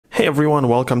Hey everyone,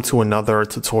 welcome to another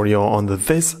tutorial on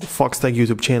this Foxtecc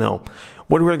YouTube channel.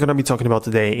 What we're going to be talking about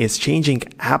today is changing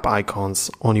app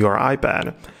icons on your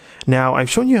iPad. Now, I've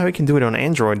shown you how you can do it on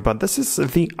Android, but this is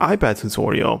the iPad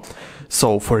tutorial.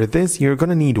 So for this, you're going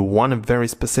to need one very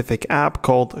specific app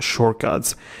called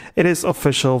Shortcuts. It is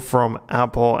official from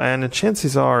Apple, and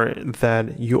chances are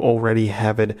that you already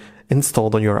have it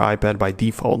installed on your iPad by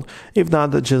default. If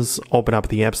not, just open up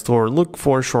the App Store, look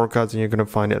for Shortcuts, and you're going to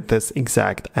find this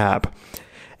exact app.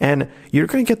 And you're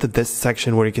going to get to this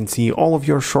section where you can see all of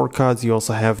your shortcuts. You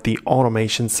also have the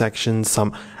automation section,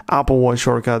 some Apple Watch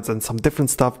shortcuts, and some different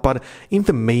stuff. But in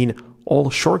the main all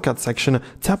shortcuts section,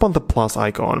 tap on the plus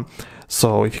icon.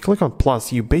 So if you click on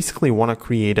plus, you basically want to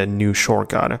create a new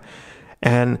shortcut.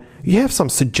 And you have some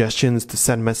suggestions to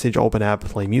send message, open app,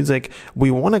 play music.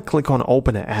 We want to click on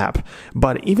open app.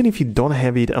 But even if you don't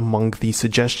have it among the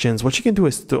suggestions, what you can do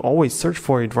is to always search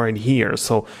for it right here.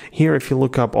 So here, if you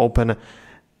look up open,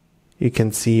 you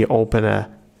can see open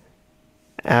a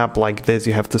app like this.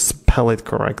 You have to spell it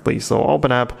correctly. So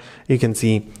open app, you can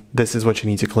see this is what you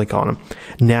need to click on.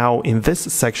 Now in this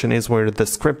section is where the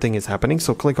scripting is happening.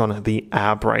 So click on the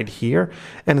app right here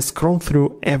and scroll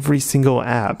through every single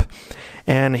app.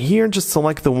 And here just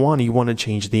select the one you want to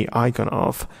change the icon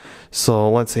of.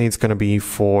 So let's say it's going to be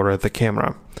for the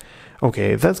camera.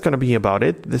 Okay, that's going to be about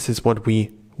it. This is what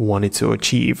we wanted to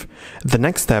achieve. The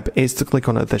next step is to click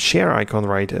on the share icon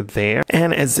right there,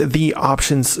 and as the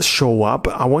options show up,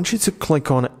 I want you to click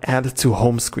on add to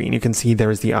home screen. You can see there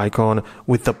is the icon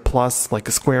with the plus, like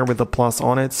a square with the plus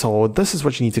on it. So this is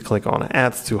what you need to click on,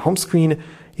 add to home screen.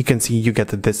 You can see you get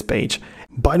to this page.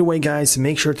 By the way, guys,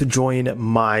 make sure to join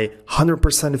my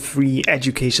 100% free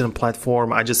education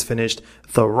platform. I just finished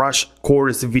the Rush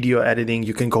course video editing.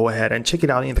 You can go ahead and check it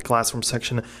out in the classroom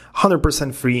section.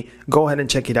 100% free. Go ahead and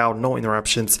check it out. No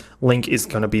interruptions. Link is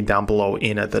going to be down below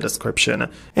in the description.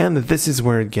 And this is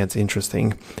where it gets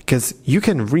interesting, because you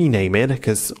can rename it,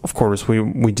 because of course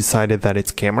we decided that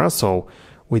it's camera. So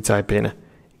we type in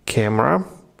camera.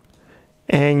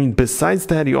 And besides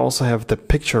that, you also have the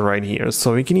picture right here.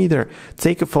 So you can either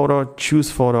take a photo, or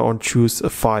choose a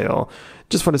file.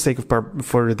 Just for the sake of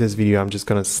for this video, I'm just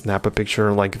going to snap a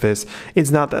picture like this.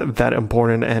 It's not that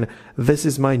important. And this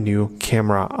is my new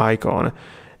camera icon.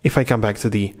 If I come back to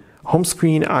the home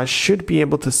screen, I should be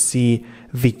able to see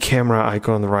the camera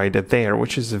icon right there,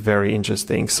 which is very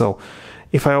interesting. So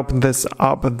if I open this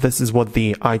up, this is what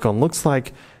the icon looks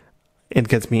like. It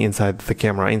gets me inside the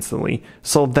camera instantly.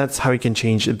 So that's how you can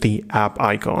change the app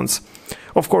icons.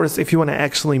 Of course, if you want to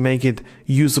actually make it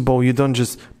usable, you don't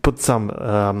just put some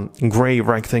gray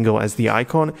rectangle as the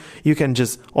icon. You can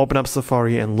just open up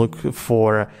Safari and look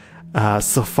for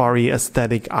Safari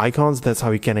aesthetic icons. That's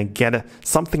how you can get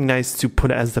something nice to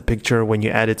put as the picture when you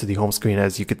add it to the home screen,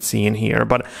 as you could see in here.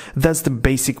 But that's the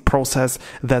basic process.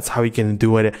 That's how you can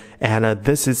do it. And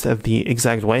this is the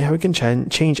exact way how you can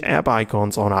change app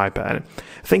icons on iPad.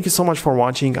 Thank you so much for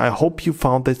watching. I hope you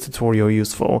found this tutorial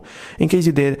useful. In case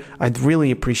you did, I'd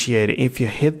really appreciate it if you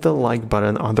hit the like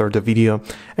button under the video.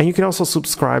 And you can also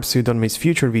subscribe so you don't miss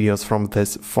future videos from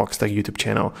this Foxtecc YouTube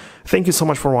channel. Thank you so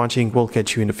much for watching. We'll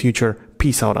catch you in the future.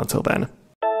 Peace out until then.